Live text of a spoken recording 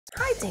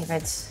Hi,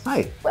 David.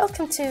 Hi.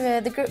 Welcome to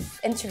the group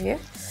interview.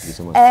 Thank you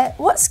so much.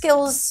 What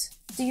skills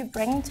do you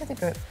bring to the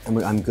group?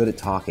 I'm good at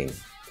talking.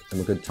 I'm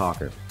a good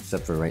talker,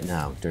 except for right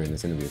now during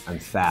this interview. I'm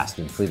fast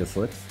and fleet of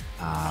foot.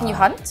 Can you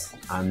hunt?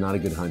 I'm not a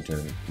good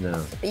hunter,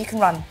 no. But you can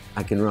run.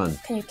 I can run.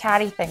 Can you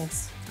carry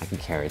things? I can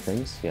carry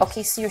things, yes.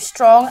 Okay, so you're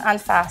strong and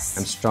fast.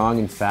 I'm strong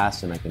and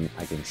fast, and I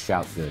can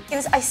shout good.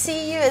 Because I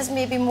see you as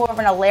maybe more of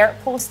an alert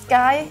post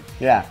guy.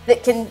 Yeah.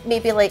 That can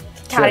maybe like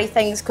carry Sure.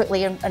 things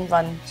quickly and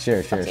run.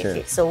 Sure.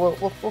 Okay, so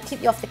we'll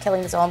keep you off the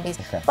killing the zombies.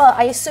 Okay. But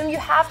I assume you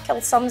have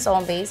killed some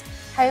zombies.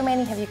 How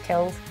many have you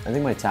killed? I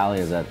think my tally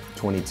is at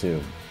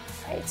 22.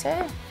 22.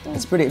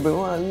 It's pretty, but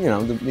well, you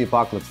know, the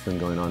apocalypse has been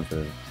going on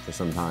for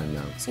some time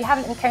now. So you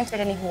haven't encountered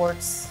any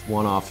hordes?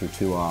 One offs or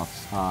two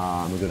offs.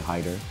 I'm a good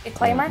hider. Good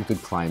climber? I'm a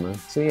good climber.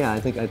 So yeah, I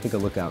think a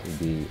lookout would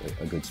be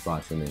a good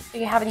spot for me. Do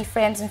you have any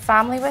friends and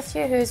family with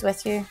you? Who's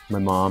with you? My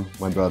mom,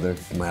 my brother,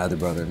 my other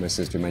brother, my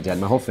sister, my dad,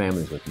 my whole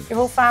family's with me. Your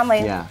whole family?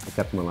 Yeah, I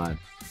kept them alive.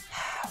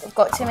 We've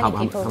got too many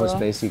people How though. much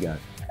space you got?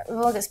 We've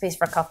only got space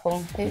for a couple.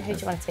 Who do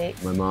you want to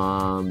take? My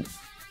mom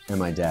and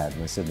my dad.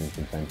 My siblings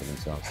can fend for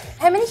themselves.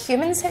 How many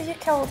humans have you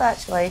killed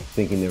actually?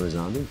 Thinking they were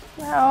zombies?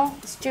 Well,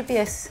 it's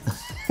dubious.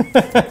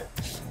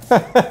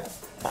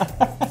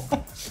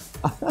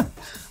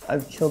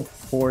 I've killed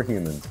 4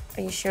 humans.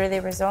 Are you sure they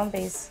were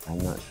zombies? I'm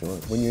not sure.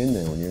 When you're in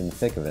there, when you're in the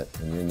thick of it,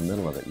 and you're in the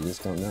middle of it, you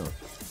just don't know.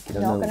 You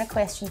I'm don't not know. going to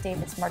question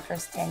David's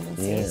murderous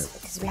tendencies Yeah.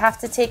 because we have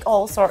to take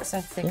all sorts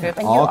into the group,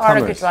 and you All are a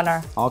comers. good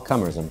runner. All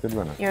comers, I'm a good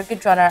runner. You're a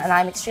good runner, and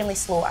I'm extremely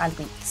slow and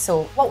weak.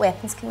 So, what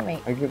weapons can you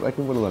make? I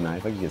can whittle a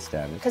knife, I can get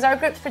stabbed. Because our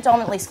group's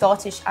predominantly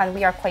Scottish, and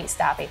we are quite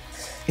stabby.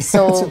 That's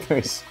So, a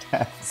very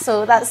stab.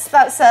 so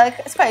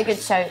it's quite a good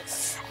shout.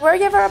 Were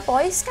you ever a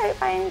Boy Scout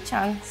by any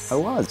chance? I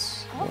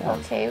was. Oh, Yeah.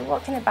 okay.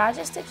 What kind of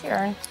badges did you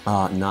earn?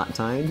 Not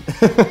timed.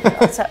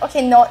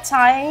 Okay, knot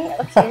tying.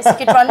 Okay, so you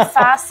could run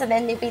fast and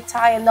then maybe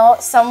tie a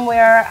knot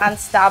somewhere and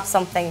stab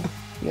something.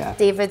 Yeah.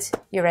 David,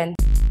 you're in.